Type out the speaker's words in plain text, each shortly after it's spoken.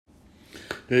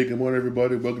Hey, good morning,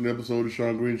 everybody. Welcome to the episode of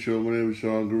Sean Green Show. My name is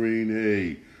Sean Green.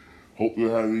 Hey, hope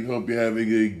you're having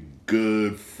a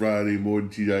good Friday morning.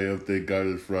 TGIF, thank God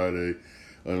it's Friday.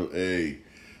 Hey,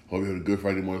 hope you're having a good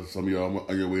Friday morning. Some of y'all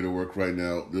are on your way to work right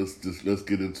now. Let's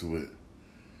get into it.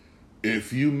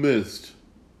 If you missed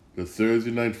the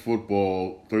Thursday night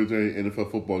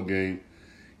NFL football game,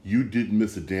 you didn't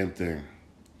miss a damn thing.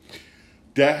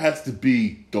 That has to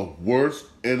be the worst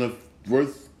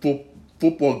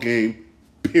football game,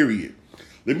 period.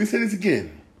 Let me say this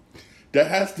again. That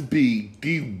has to be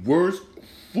the worst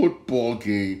football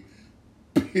game,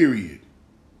 period.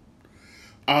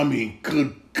 I mean,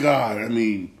 good God. I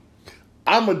mean,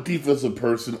 I'm a defensive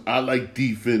person. I like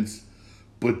defense.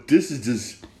 But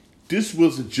it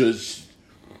wasn't just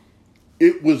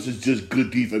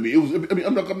good defense.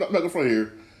 I'm not gonna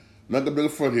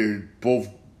front here.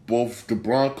 Both the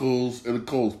Broncos and the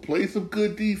Colts played some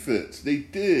good defense. They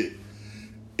did.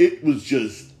 It was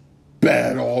just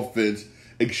bad offense.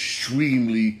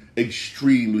 Extremely,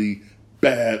 extremely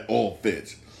bad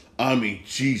offense. I mean,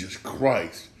 Jesus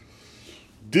Christ.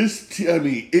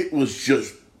 It was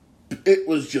just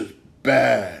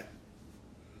bad.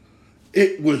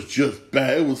 It was just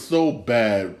bad. It was so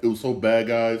bad. It was so bad,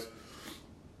 guys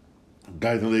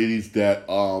and ladies, that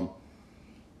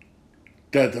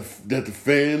the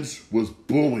fans was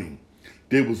booing.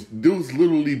 They was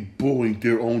literally booing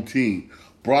their own team.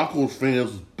 Broncos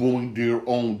fans was booing their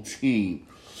own team.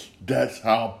 That's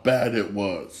how bad it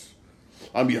was.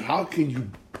 I mean, how can you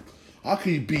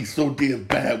be so damn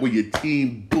bad when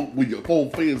when your home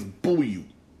fans boo you?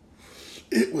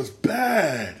 It was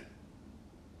bad.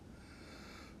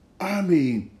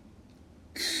 The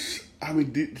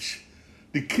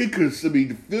kickers,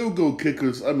 the field goal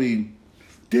kickers,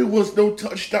 there was no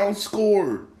touchdown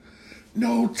scored.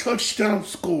 No touchdown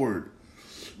scored.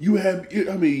 The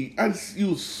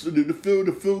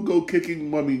field goal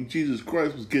kicking, Jesus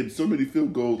Christ, was getting so many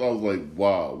field goals. I was like,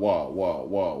 wow.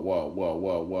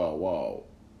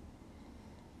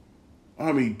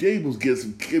 Dave was getting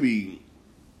some,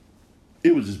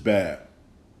 it was just bad.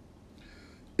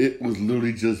 It was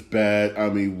literally just bad.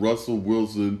 Russell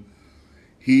Wilson,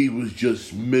 he was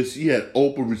just missing. He had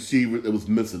open receivers that was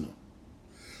missing him.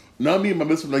 Now, by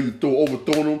missing him, like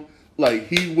overthrowing him, like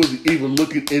he wasn't even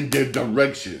looking in their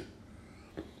direction.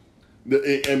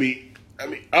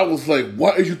 I was like,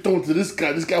 why are you throwing to this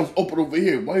guy? This guy was open over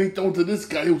here. Why are you throwing to this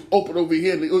guy? He was open over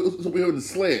here. And he was over here in the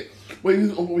slant. Why he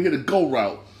was over here to go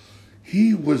route?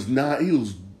 He was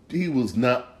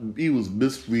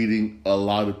misreading a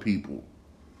lot of people.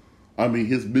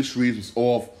 His misreads was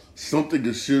off. Something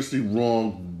is seriously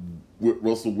wrong with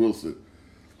Russell Wilson.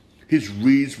 His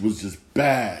reads was just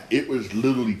bad. It was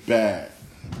literally bad.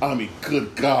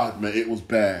 Good God, man, it was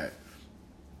bad.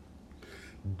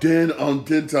 Then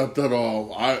top that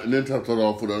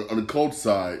off on the Colts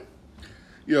side.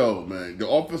 Yo, man, the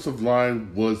offensive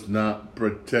line was not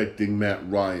protecting Matt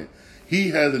Ryan.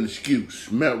 He had an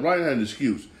excuse. Matt Ryan had an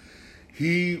excuse.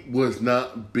 He was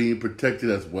not being protected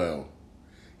as well.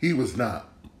 He was not.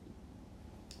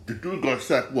 The dude got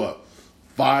sacked,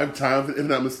 5 times, if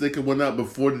not mistaken, whatnot,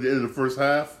 before the end of the first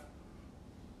half?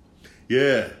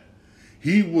 Yeah.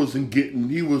 He was not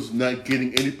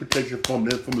getting any protection from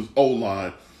his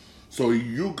O-line. So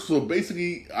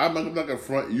basically, I'm not gonna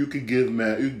front. You could give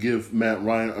Matt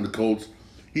Ryan on the Colts.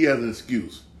 He has an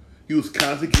excuse. He was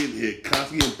constantly getting hit,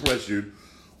 constantly getting pressured,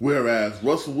 whereas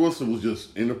Russell Wilson was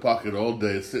just in the pocket all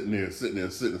day, sitting there.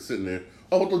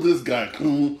 Oh, look at this guy.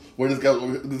 Where this guy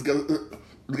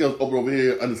was over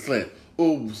here on the slant.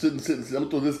 Oh, sitting. I'm gonna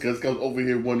throw this guy. This guy was over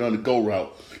here one on the go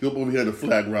route. He was over here on the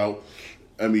flag route.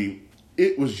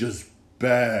 It was just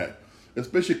bad.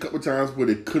 Especially a couple of times where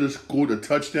they could have scored a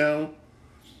touchdown.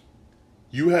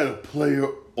 You had a player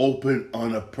open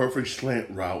on a perfect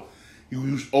slant route. He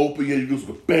was open, you just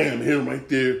go bam, hit him right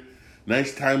there.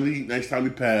 Nice timely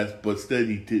pass, but instead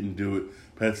he didn't do it.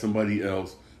 Passed somebody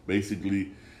else,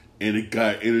 basically, and it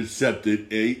got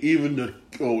intercepted. And even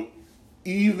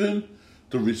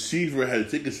the receiver had to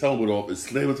take his helmet off and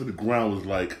slam it to the ground. Was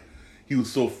like he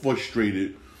was so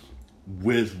frustrated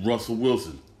with Russell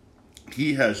Wilson.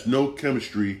 He has no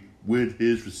chemistry with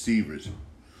his receivers.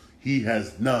 He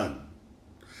has none.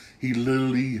 He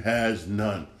literally has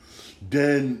none.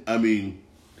 Then, the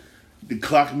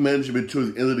clock management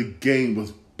towards the end of the game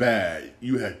was bad.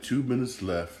 You had 2 minutes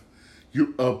left.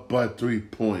 You're up by 3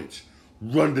 points.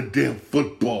 Run the damn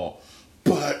football.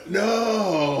 But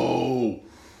no!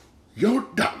 Your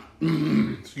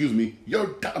dumbass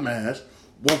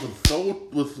was to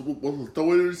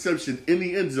throw an interception in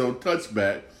the end zone,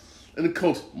 touchback, and the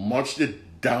Colts marched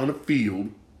it down the field,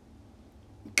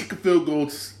 kick a field goal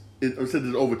instead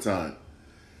of overtime.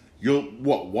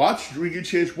 Watch when you get a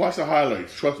chance, watch the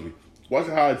highlights. Trust me. Watch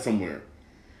the highlights somewhere.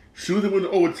 Soon as they went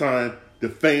to overtime, the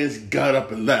fans got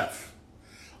up and left.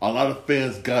 A lot of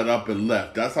fans got up and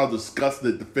left. That's how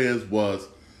disgusted the fans was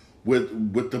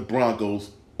with the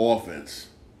Broncos offense.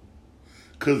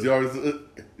 Because they almost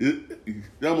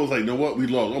like, you know what, we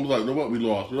lost. Almost like, you know what, we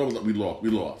lost. Almost like, we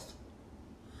lost.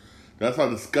 That's how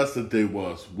disgusted they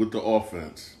was with the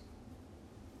offense.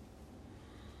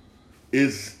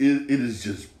 It is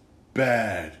just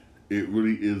bad. It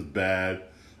really is bad.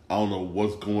 I don't know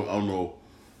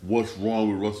what's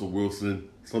wrong with Russell Wilson.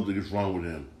 Something is wrong with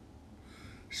him.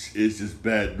 It's just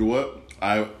bad. You know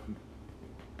what?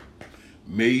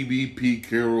 Maybe Pete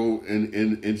Carroll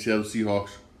and Seattle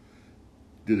Seahawks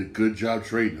did a good job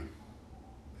trading him.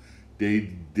 They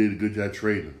did a good job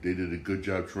trading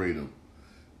him.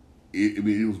 It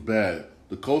was bad.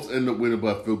 The Colts ended up winning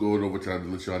by a field goal in overtime. To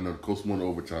let y'all know, the Colts won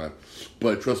overtime.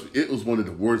 But trust me, it was one of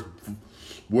the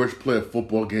worst player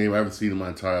football game I've ever seen in my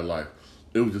entire life.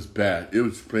 It was just bad. It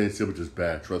was plain and simple, just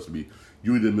bad. Trust me,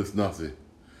 you didn't miss nothing.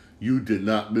 You did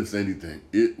not miss anything.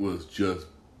 It was just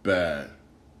bad.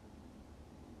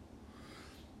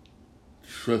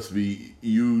 Trust me,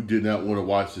 you did not want to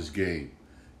watch this game.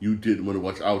 You didn't want to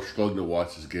watch. I was struggling to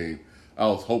watch this game. I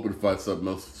was hoping to find something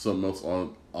else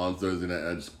on Thursday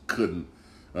night. I just couldn't.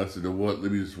 I said, you know what?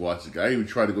 Let me just watch it. I even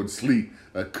tried to go to sleep.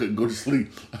 I couldn't go to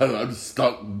sleep. I'm just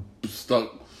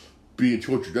stuck being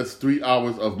tortured. That's 3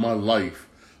 hours of my life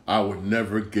I would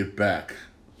never get back.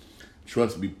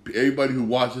 Trust me, everybody who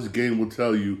watches this game will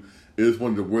tell you it was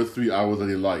one of the worst 3 hours of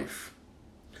their life.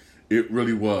 It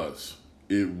really was.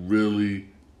 It really,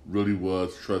 really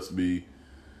was. Trust me.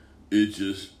 It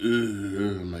just,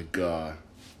 oh my God.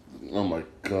 Oh my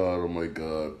God, oh my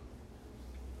God.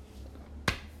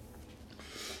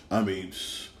 I mean,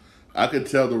 I could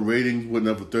tell the ratings went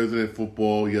up for Thursday Night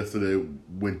Football yesterday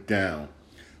went down.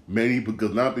 Mainly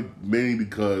because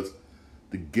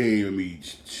the game,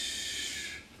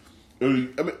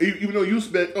 even though you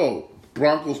spent,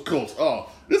 Broncos, Colts,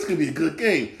 this could be a good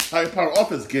game, high-power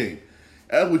offense game.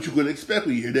 That's what you're going to expect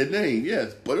when you hear that name,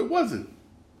 yes, but it wasn't.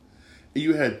 And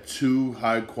you had two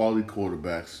high-quality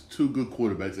quarterbacks, two good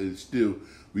quarterbacks, and still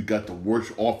we got the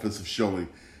worst offensive showing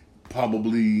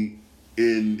probably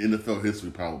in NFL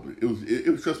history. Probably it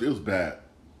was bad.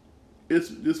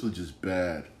 This was just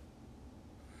bad.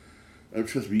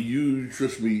 Trust me, you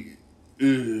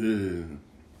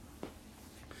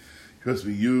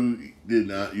did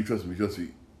not. You trust me.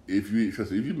 If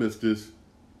you miss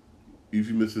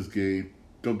this game,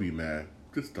 don't be mad.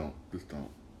 Just don't.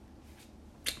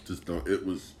 It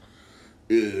was,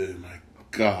 my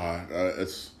God,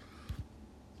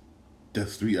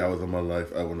 that's 3 hours of my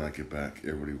life I will not get back.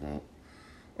 It really won't.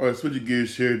 All right, switching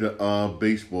gears here to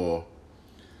baseball.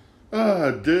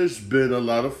 There's been a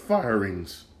lot of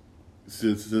firings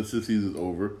since the season's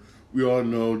over. We all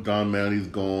know Don Mattingly's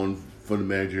gone for the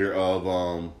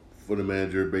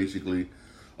manager basically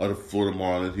of the Florida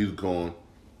Marlins. He's gone.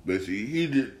 Basically,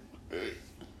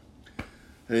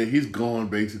 he's gone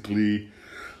basically.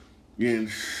 And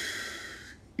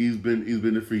he's been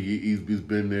there for years. He's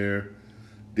been there.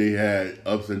 They had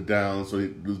ups and downs. So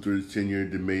during his tenure,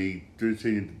 they made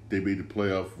the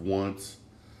playoff once.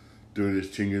 During his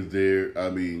tenure there, I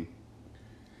mean,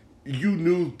 you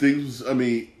knew things. I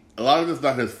mean, a lot of it's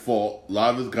not his fault. A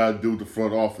lot of it's got to do with the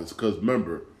front office. Because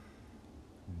remember,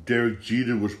 Derek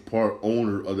Jeter was part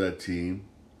owner of that team.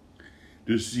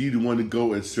 Jeter wanted to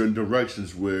go in certain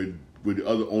directions where the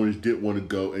other owners didn't want to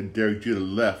go, and Derek Jeter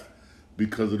left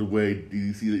because of the way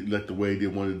DC left the way they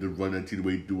wanted to run that team, the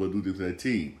way they do things to that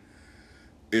team.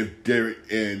 If Derek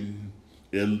and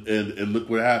look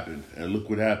what happened. And look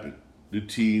what happened. The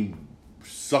team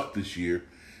sucked this year.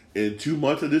 And 2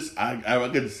 months of this, I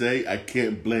got to say, I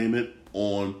can't blame it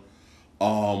on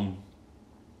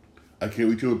I can't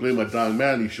really blame my Don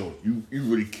Mattingly show. You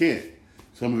really can't.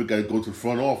 Some of it got to go to the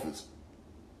front office.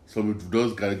 Some of it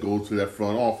does got to go to that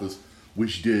front office,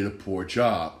 which did a poor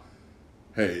job.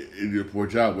 Hey, it did a poor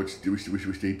job, which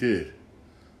they did.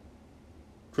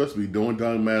 Trust me, knowing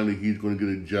Don Mattingly, he's going to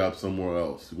get a job somewhere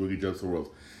else. He's going to get a job somewhere else.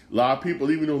 A lot of people,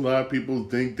 even though a lot of people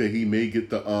think that he may get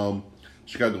the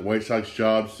Chicago White Sox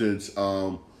job since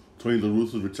Tony La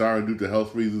Russa's retiring due to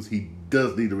health reasons, he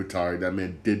does need to retire. That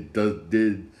man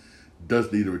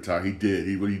does need to retire. He did.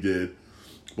 He really did.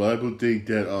 But I don't think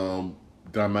that Don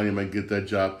Mattingly might get that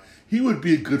job. He would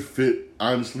be a good fit,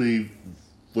 honestly,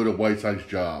 for the White Sox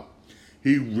job.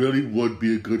 He really would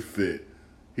be a good fit.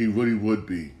 He really would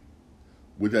be.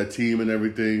 With that team and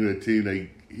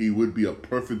everything, he would be a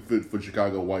perfect fit for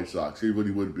Chicago White Sox. He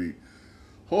really would be.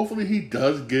 Hopefully he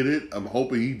does get it. I'm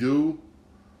hoping he do.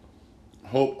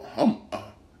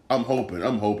 I'm hoping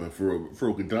for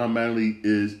Don Mattingly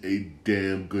is a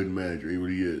damn good manager. He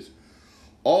really is.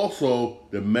 Also,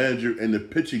 the manager and the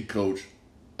pitching coach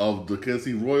of the Kansas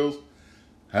City Royals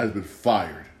has been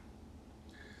fired.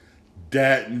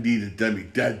 That needed. That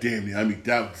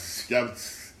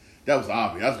was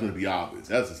obvious. That's going to be obvious.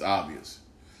 That's just obvious.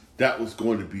 That was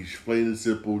going to be plain and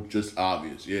simple, just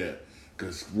obvious. Yeah,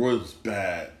 because Royals was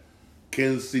bad.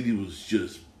 Kansas City was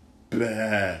just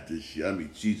bad this year. I mean,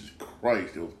 Jesus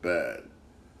Christ, it was bad.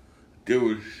 It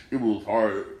was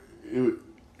hard. It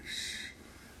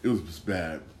was just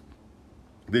bad.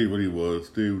 They really was.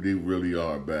 They really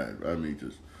are bad. I mean,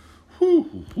 just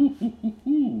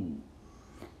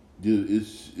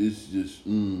It's just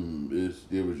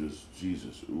it was just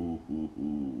Jesus.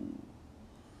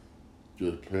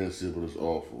 Just plain and simple, it's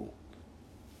awful.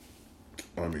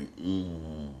 I mean,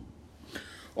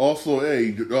 Also,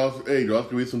 there's also gonna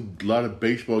be a lot of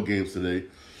baseball games today.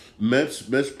 Mets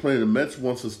playing. The Mets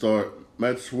wants to start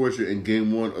Matt Scherzer in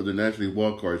Game 1 of the National League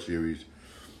Wild Card Series.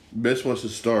 Mets wants to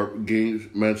start games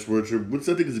Matt Scherzer, which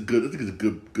I think is a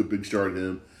good big start in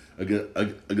him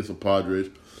against the Padres.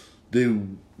 The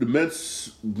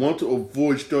Mets want to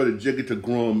avoid starting Jacob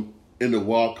deGrom in the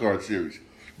Wild Card Series.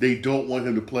 They don't want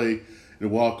him to play in the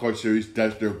Wild Card Series.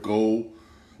 That's their goal.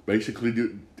 Basically,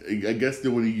 I guess they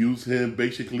want to use him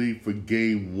basically for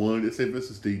Game 1. They say, for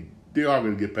instance, they are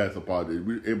going to get past the Padres.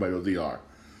 Everybody knows they are.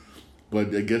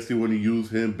 But I guess they want to use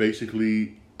him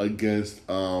basically against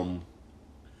the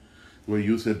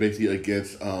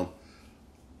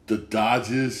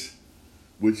Dodgers,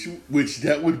 which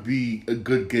that would be a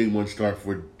good Game 1 start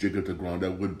for Jacob deGrom.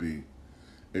 That would be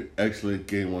an excellent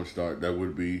Game 1 start. That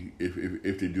would be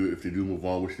if they do move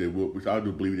on, which they will, which I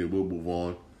do believe they will move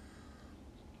on.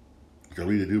 I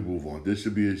believe they do move on. This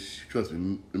should be trust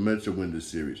me, the Mets should win this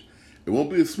series. It won't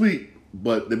be a sweep,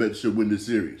 but the Mets should win this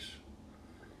series.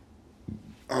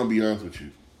 I'll be honest with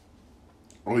you.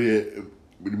 Oh yeah,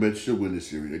 the Mets should win this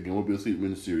series. Again, it won't be a sweep, win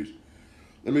this series.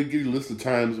 Let me give you a list of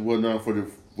times and whatnot for the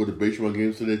baseball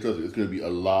games today. Trust me, it's going to be a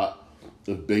lot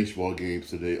of baseball games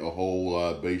today. A whole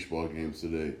lot of baseball games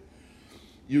today.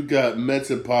 You got Mets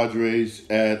and Padres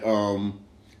at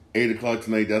 8 o'clock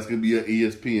tonight. That's going to be at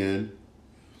ESPN.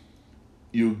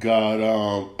 You got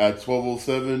at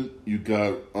 12:07. You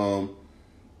got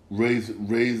Rays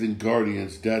and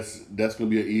Guardians. That's going to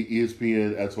be at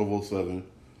ESPN at 12:07.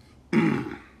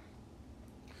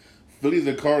 Phillies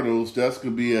and Cardinals. That's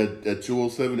going to be at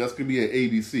 2:07. That's going to be at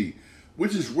ABC,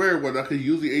 which is rare. When I could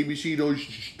usually ABC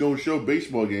don't show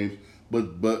baseball games,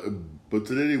 but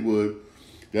today they would.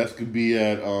 That's going to be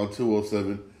at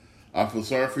 2:07. I feel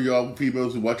sorry for y'all people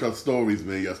who watch our stories,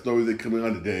 man. Your stories ain't coming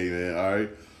on today, man. All right.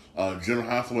 General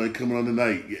Hospital ain't coming on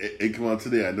tonight. Ain't coming on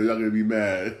today. I know y'all gonna be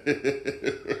mad.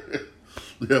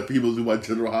 There are people who watch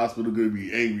General Hospital gonna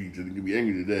be angry. They're gonna be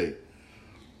angry today.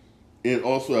 And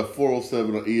also at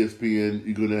 4:07 on ESPN,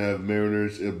 you're gonna have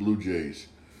Mariners and Blue Jays.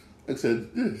 Like I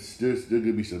said, there's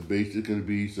gonna be some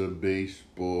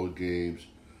baseball games.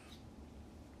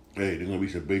 Hey, there's gonna be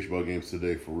some baseball games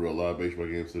today for real. A lot of baseball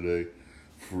games today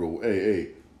for real. Hey,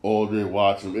 all day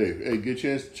watch them. Hey, get a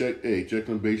chance to check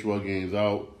them baseball games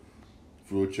out.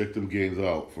 Check them games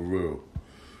out for real.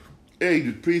 Hey,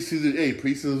 the preseason.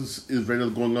 Preseason is right now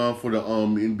going on for the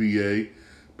NBA.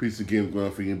 Preseason games going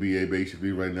on for the NBA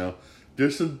basically right now.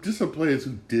 There's some players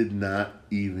who did not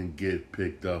even get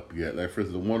picked up yet. Like for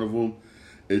instance, one of them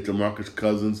is DeMarcus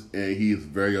Cousins, and he is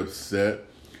very upset.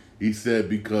 He said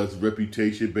because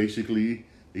reputation basically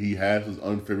he has his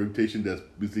unfair reputation that's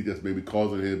maybe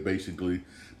causing him basically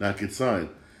not get signed.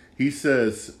 He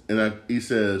says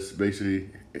basically.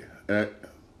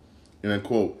 And I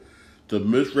quote, the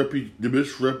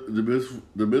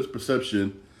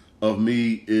misperception of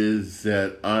me is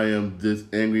that I am this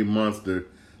angry monster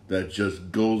that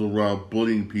just goes around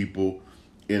bullying people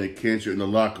and a cancer in the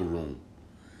locker room.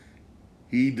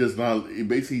 He does not.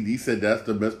 He said that's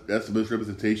the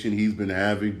misrepresentation he's been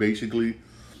having. Basically,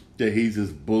 that he's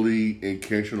this bully and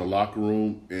cancer in the locker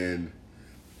room, and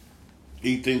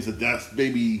he thinks that that's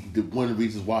maybe one of the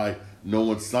reasons why no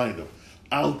one signed him.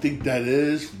 I don't think that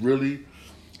is really.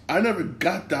 I never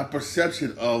got that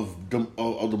perception of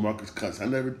DeMarcus Cousins. I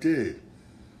never did.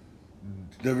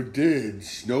 Never did.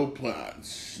 Snowplow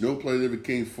never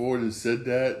came forward and said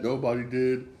that. Nobody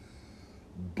did.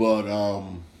 But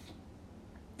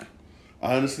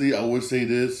honestly, I would say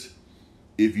this: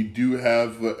 if you do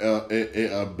have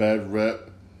a bad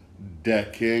rep,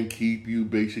 that can keep you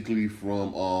basically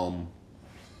from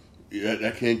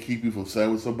that can't keep you from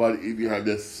signing with somebody if you have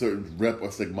that certain rep or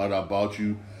stigmata about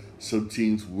you. some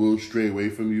teams will stray away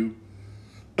from you.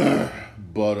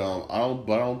 But I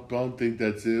don't think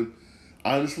that's him.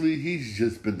 Honestly, he's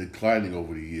just been declining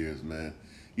over the years, man.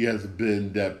 He hasn't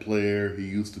been that player he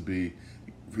used to be.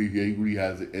 He really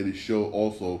hasn't, and it showed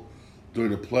also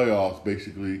during the playoffs,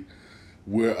 basically,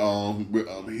 where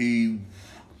he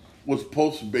was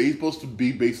supposed to be. He's supposed to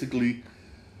be basically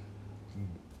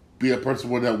be a person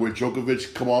where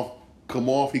Djokovic come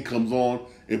off, he comes on,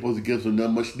 and supposed to give him that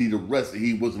much needed rest, and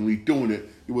he wasn't really doing it.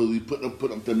 He wasn't really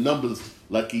putting up the numbers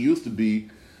like he used to be,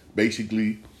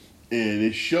 basically, and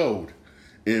it showed.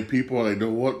 And people are like, you know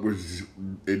what?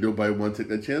 And nobody wants to take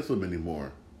that chance with him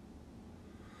anymore.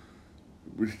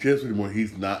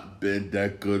 He's not been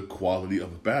that good quality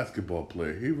of a basketball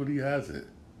player. He really hasn't.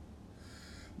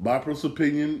 My personal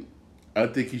opinion, I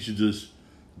think he should just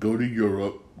go to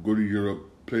Europe,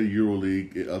 play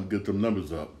EuroLeague, and get them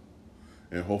numbers up.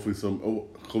 And hopefully someone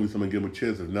give him a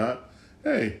chance. If not,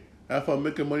 hey, have fun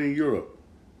making money in Europe.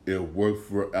 It worked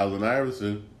for Allen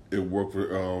Iverson. It worked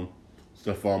for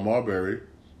Stephon Marbury.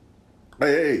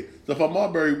 Hey, Stephon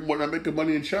Marbury was not making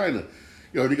money in China.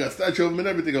 Yo, they got a statue of him and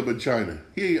everything up in China.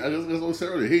 That's what I said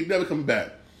earlier. He ain't never coming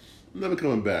back. Never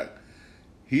coming back.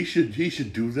 He should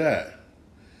do that.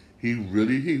 He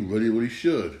really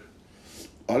should.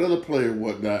 Another player,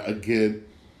 whatnot, again,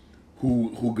 who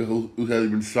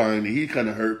hasn't been signed, he kind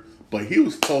of hurt, but he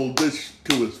was told this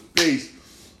to his face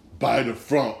by the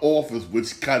front office,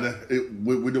 which kind of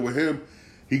with him,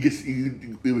 he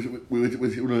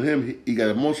got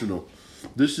emotional.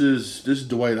 This is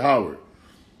Dwight Howard.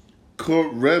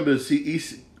 Kurt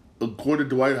Rambis, according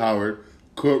to Dwight Howard,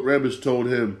 Kurt Rambis told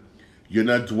him, "You're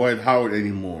not Dwight Howard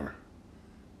anymore."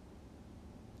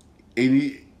 And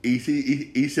he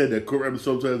said that Kurt Rambis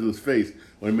told him to his face,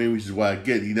 which is why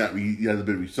again he hasn't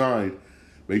been re-signed,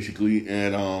 basically,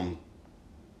 and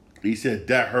he said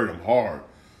that hurt him hard.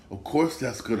 Of course,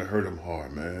 that's gonna hurt him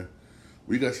hard, man.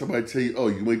 We got somebody tell you, "Oh,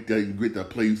 you ain't that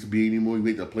player used to be anymore. You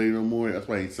ain't that player no more. That's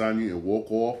why he signed you and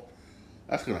walk off."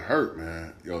 That's gonna hurt,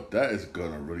 man. Yo, that is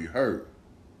gonna really hurt.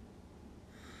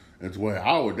 And Dwight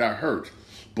Howard, that hurts.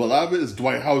 But a lot of it is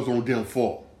Dwight Howard's own damn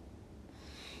fault.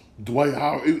 Dwight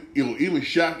Howard, even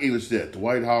Shaq even said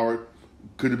Dwight Howard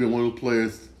could have been one of those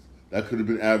players that could have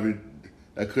been average,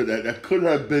 that could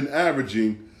have been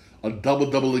averaging a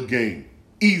double a game,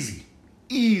 easy.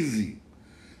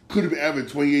 Could have been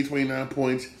averaging 28, 29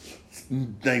 points,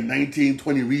 19,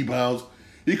 20 rebounds.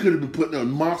 He could have been putting up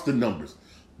monster numbers.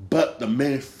 But the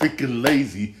man freaking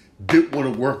lazy, didn't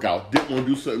want to work out, didn't want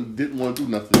to do something, didn't want to do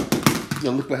nothing.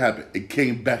 Now look what happened. It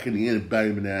came back in the end and bit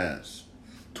him in the ass.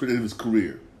 To the end of his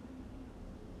career.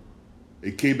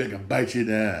 It came back and bite you in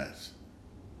the ass.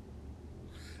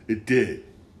 It did.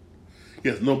 He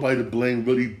has nobody to blame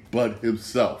really but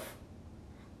himself.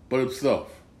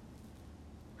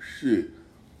 Shit.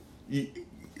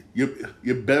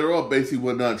 You're better off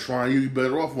basically not trying. You're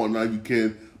better off whatnot. You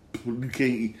can't.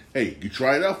 Hey, you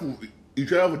try it out. You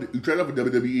try it out for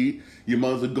WWE. You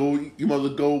might as well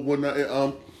go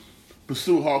whatnot.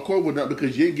 Pursue hardcore whatnot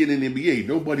because you ain't getting in the NBA.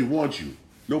 Nobody wants you.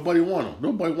 Nobody wants him.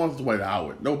 Nobody wants Dwight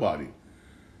Howard. Nobody.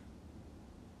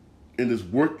 And his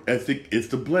work ethic is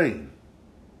to blame.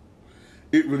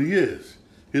 It really is.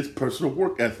 His personal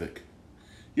work ethic.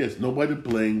 Yes, nobody to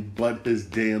blame but his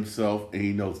damn self, and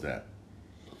he knows that.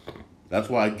 That's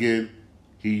why again,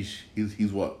 he's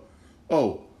what?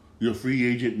 Oh, you're a free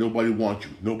agent. Nobody wants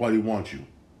you.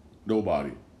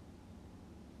 Nobody.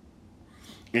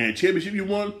 And championship you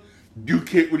won, you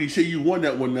can't really say you won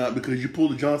that one now because you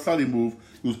pulled the John Sally move.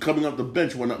 You was coming up the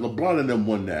bench when LeBron and them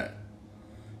won that.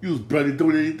 You was barely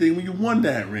doing anything when you won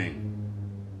that ring.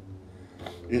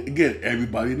 And again,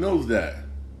 everybody knows that.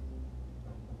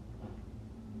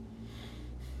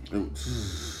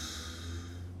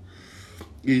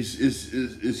 It's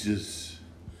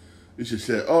just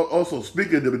sad. Also,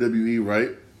 speaking of WWE,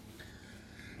 right?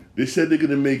 They said they're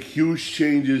gonna make huge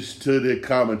changes to their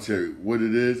commentary. What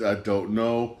it is, I don't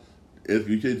know. If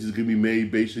you changes is gonna be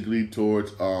made basically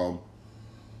towards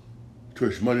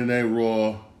Monday Night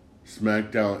Raw,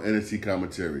 SmackDown, NXT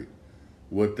commentary.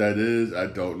 What that is, I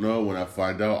don't know. When I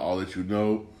find out, I'll let you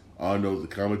know. All I know is the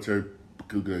commentary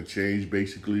is gonna change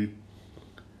basically.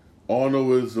 All I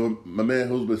know is my man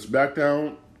who's with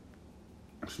SmackDown,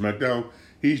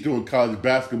 he's doing college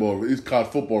basketball. He's college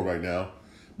football right now.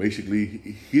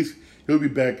 Basically, he'll be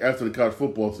back after the college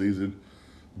football season.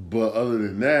 But other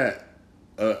than that,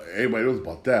 everybody knows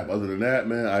about that. But other than that,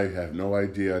 man, I have no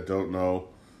idea. I don't know.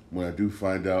 When I do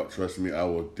find out, trust me, I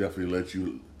will definitely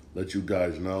let you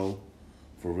guys know.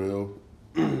 For real.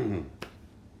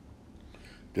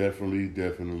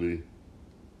 Definitely.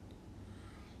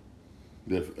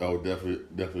 I would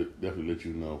definitely let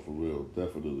you know for real.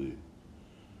 Definitely,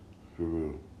 for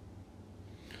real.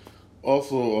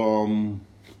 Also,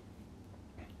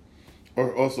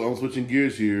 I'm switching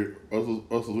gears here.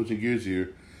 Also switching gears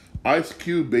here. Ice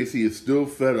Cube basically is still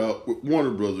fed up with Warner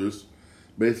Brothers,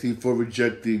 basically for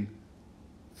rejecting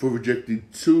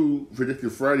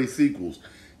Friday sequels.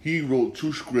 He wrote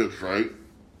 2 scripts, right,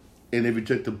 and they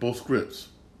rejected both scripts.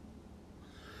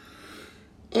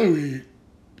 I mean,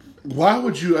 why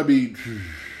would you? I mean,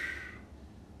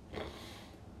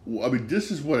 this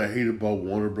is what I hate about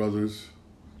Warner Brothers,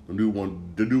 the new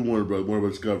Warner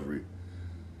Brothers Discovery.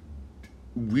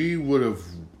 We would have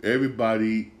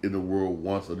everybody in the world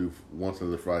wants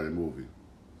another Friday movie.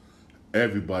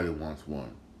 Everybody wants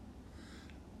one.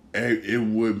 It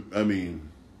would. I mean,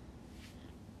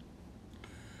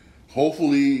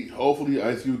 hopefully, hopefully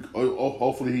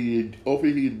he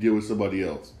can deal with somebody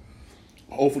else.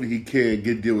 Hopefully he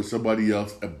can deal with somebody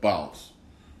else and bounce.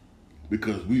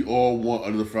 Because we all want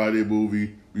another Friday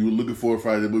movie. We were looking for a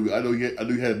Friday movie. I know you had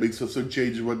to make some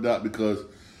changes and whatnot because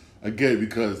the guy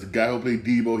who played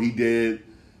Debo, he dead,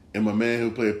 and my man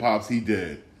who played Pops, he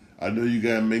dead. I know you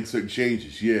gotta make certain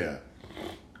changes, yeah.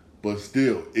 But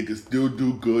still, it can still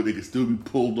do good. It can still be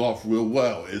pulled off real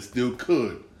well. It still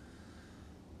could.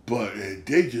 But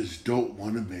they just don't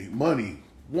want to make money.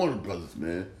 Warner Brothers,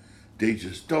 man. They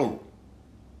just don't.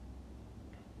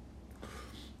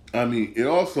 I mean, it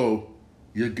also,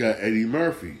 you got Eddie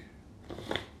Murphy.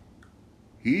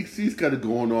 He's got it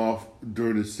going off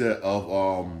during the set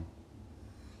of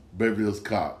Beverly Hills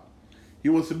Cop. He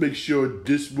wants to make sure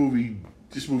this movie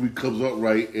comes out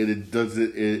right and it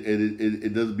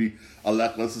doesn't be a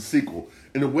lackluster sequel.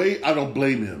 In a way, I don't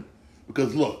blame him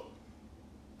because look,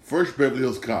 first Beverly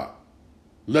Hills Cop,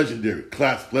 legendary,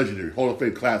 Hall of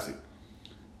Fame classic.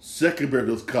 Second Beverly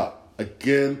Hills Cop,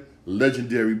 again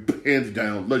legendary, hands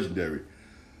down legendary.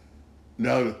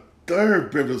 Now the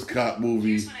third Beverly Hills Cop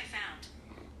movie. Here's what I found.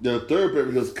 The third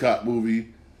Beverly Hills Cop movie,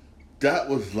 that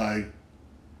was like,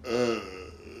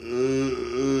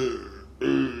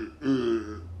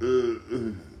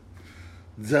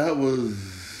 that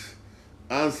was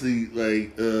honestly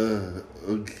like,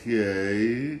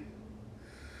 okay.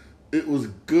 It was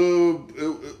good.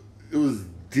 It was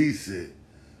decent.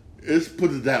 Let's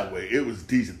put it that way. It was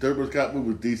decent. Third Beverly Hills Cop movie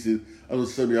was decent. I know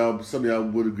some of y'all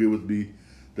would agree with me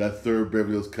that third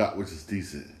Beverly Hills Cop, which is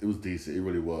decent. It was decent. It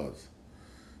really was.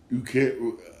 You can't.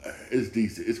 It's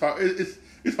decent. It's hard.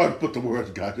 It's hard to put the words,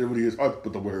 guys. It really is hard to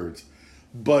put the words.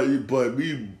 But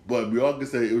we all can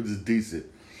say it was just decent.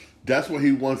 That's what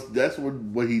he wants. That's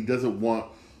what he doesn't want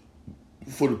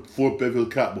for the Beverly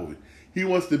Hills Cop movie. He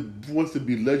wants to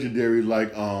be legendary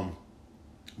like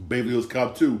Beverly Hills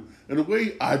Cop 2. In a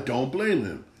way, I don't blame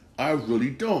him. I really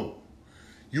don't.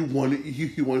 He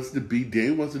wants to be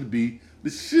Dan wants it to be the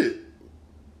shit.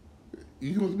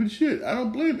 He wants to be the shit. I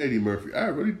don't blame Eddie Murphy. I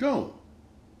really don't.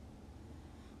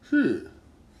 Shit.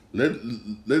 Let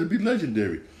it be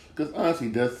legendary. Because honestly,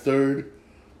 that third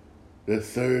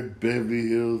Beverly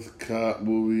Hills Cop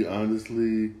movie,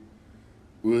 honestly,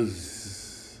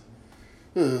 was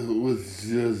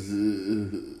just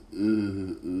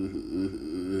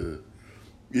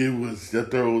it was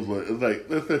that third was like it's like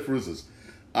let's say for instance,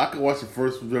 I could watch the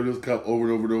first Beverly Hills Cop over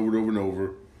and over and over and over and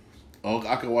over.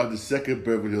 I could watch the second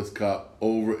Beverly Hills Cop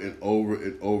over and over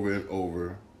and over and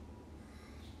over.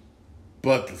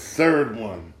 But the third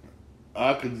one,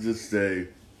 I could just say,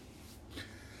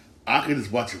 I could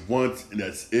just watch it once and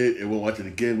that's it, and won't watch it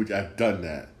again, which I've done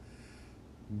that.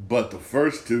 But the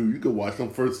first two, you can watch them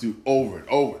first two over and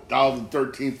over, 1,000,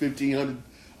 13, 1,500,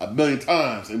 a million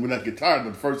times, and when I get tired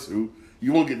of the first two,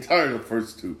 you won't get tired of the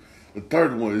first two. The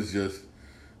third one is just,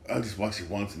 I just watch it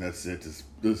once and that's it. Just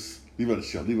leave it on the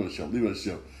shelf, leave it on the shelf, leave it on the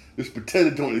shelf. Just pretend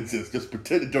it don't exist. Just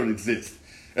pretend it don't exist.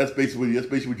 That's basically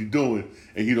what you're doing,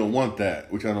 and you don't want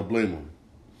that, which I don't blame him.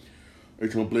 I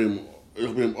don't blame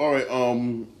him. All right,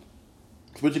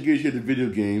 switching gears here to video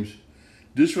games.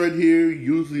 This right here,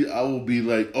 usually I will be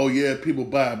like, oh yeah, people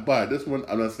buy it. This one,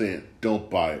 I'm not saying don't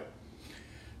buy it.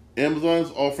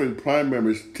 Amazon's offering Prime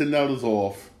members $10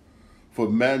 off for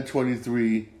Madden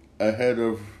 23 ahead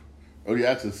of early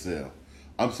access sale.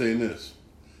 I'm saying this,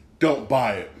 don't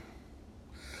buy it.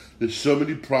 There's so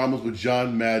many problems with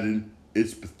John Madden,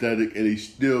 it's pathetic, and they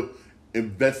still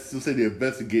say they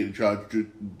investigate and try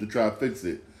to fix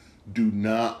it. Do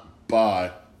not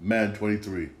buy Madden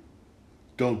 23.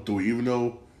 Don't do it. Even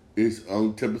though it's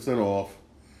 10% off,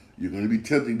 you're going to be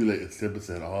tempted to be like, it's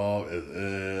 10% off.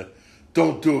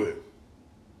 Don't do it.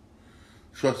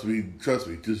 Trust me.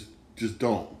 Just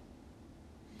don't.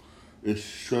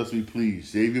 Trust me, please.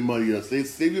 Save your money.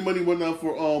 Save your money. Whatnot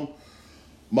for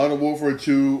Modern Warfare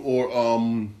 2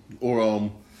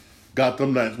 or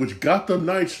Gotham Knights, which Gotham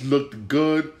Knights looked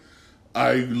good.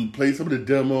 I played some of the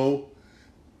demo.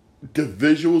 The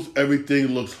visuals, everything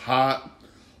looks hot.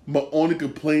 My only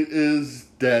complaint is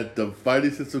that the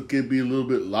fighting system can be a little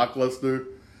bit lackluster.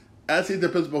 Actually, it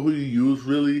depends on who you use,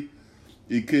 really.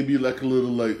 It can be like a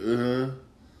little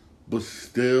but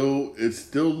still, it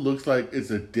still looks like it's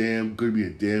gonna be a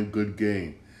damn good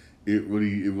game. It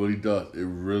really does. It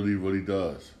really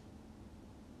does.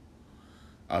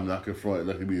 I'm not gonna front.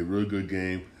 That could be a really good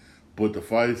game, but the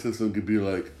fighting system could be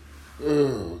like,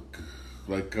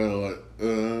 like kind of like,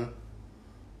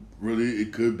 really,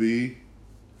 it could be,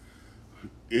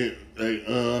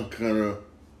 kind of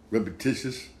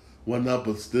repetitious, whatnot,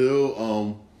 but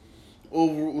still,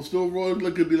 overall,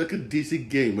 it could be like a decent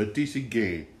game, Like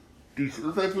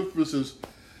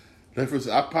for instance,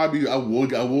 I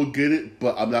will get it,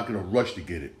 but I'm not gonna rush to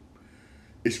get it.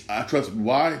 I trust me.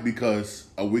 Why? Because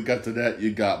a week after that,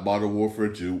 you got Modern Warfare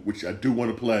 2, which I do want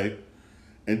to play,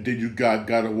 and then you got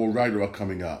God of War Ragnarok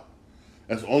coming out.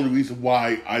 That's the only reason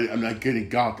why I'm not getting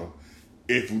Gotham.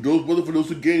 If those wasn't for those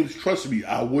two games, trust me,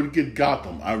 I would get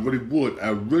Gotham. I really would. I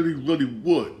really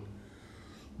would.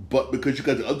 But because you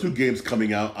got the other two games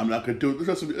coming out, I'm not gonna do it.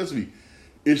 Trust me.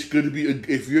 It's going to be,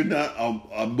 if you're not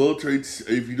a military,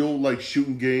 if you don't like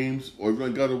shooting games, or if you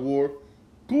don't God of War,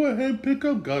 go ahead and pick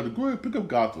up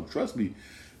Gotham. Trust me,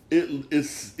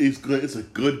 it's a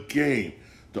good game.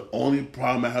 The only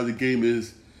problem I have with the game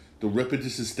is the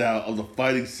repetition style of the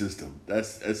fighting system.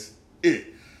 That's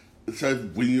it. It's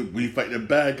like when you fight the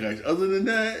bad guys. Other than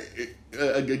that,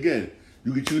 again,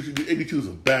 you can choose a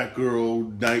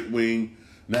Batgirl, Nightwing,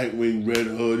 Red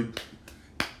Hood.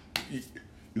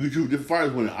 You can choose different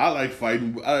fighters. When I like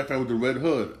fighting with the Red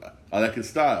Hood. I like his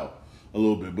style a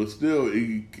little bit, but still,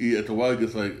 at the while it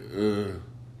gets like,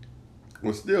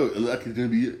 but still, like it's gonna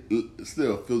be,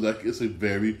 still feels like it's a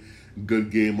very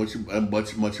good game, much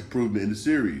improvement in the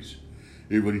series.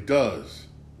 It really does.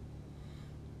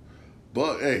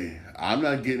 But hey, I'm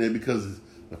not getting it because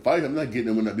the fight. I'm not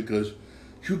getting it because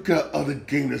you got other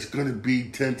games that's gonna be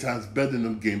 10 times better than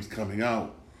them games coming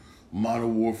out.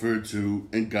 Modern Warfare 2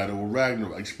 and God of War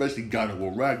Ragnarok, especially God of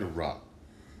War Ragnarok.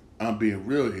 I'm being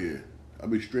real here. I'll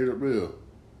be straight up real.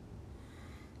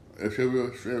 Straight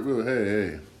up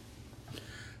real.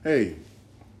 Hey.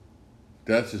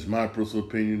 That's just my personal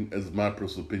opinion. That's my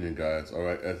personal opinion, guys. All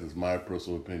right, that's just my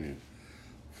personal opinion.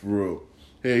 For real.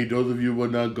 Hey, those of you who are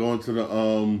not going to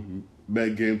the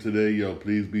Met game today,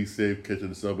 please be safe catching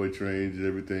the subway trains and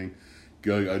everything.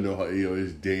 I know how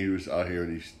it's dangerous out here,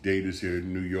 and it's dangerous here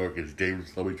in New York. It's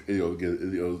dangerous. It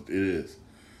is.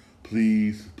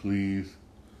 Please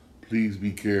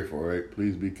be careful. All right,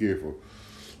 please be careful.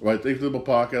 All right, thanks for my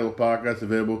podcast. My podcast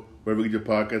available wherever you get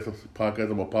your podcasts.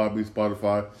 Podcasts on my Podbean,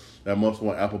 Spotify. I'm also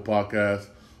on Apple Podcasts.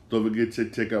 Don't forget to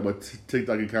check out my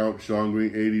TikTok account, Sean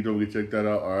Green 80. Don't forget to check that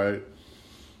out. All right.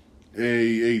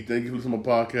 Hey, thank you for listening to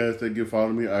my podcast. Thank you for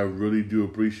following me. I really do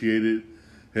appreciate it.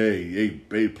 Hey,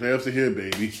 playoffs are here,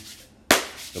 baby.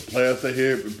 The playoffs are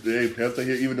here. Hey, playoffs are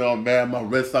here. Even though I'm mad, my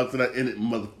Red Sox are not in it,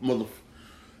 mother.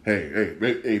 Hey,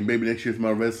 maybe next year's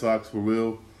my Red Sox for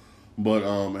real. But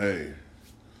hey,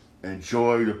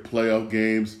 enjoy the playoff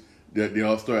games. That they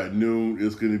all start at noon.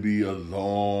 It's gonna be a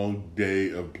long day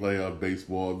of playoff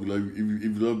baseball. If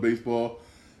you love baseball,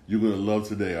 you're gonna love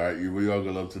today. All right, you really are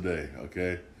gonna love today.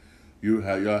 Okay. Y'all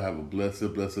have a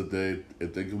blessed day.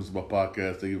 And thank you for my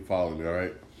podcast. Thank you for following me, all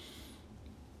right?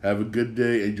 Have a good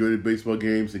day. Enjoy the baseball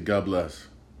games, and God bless.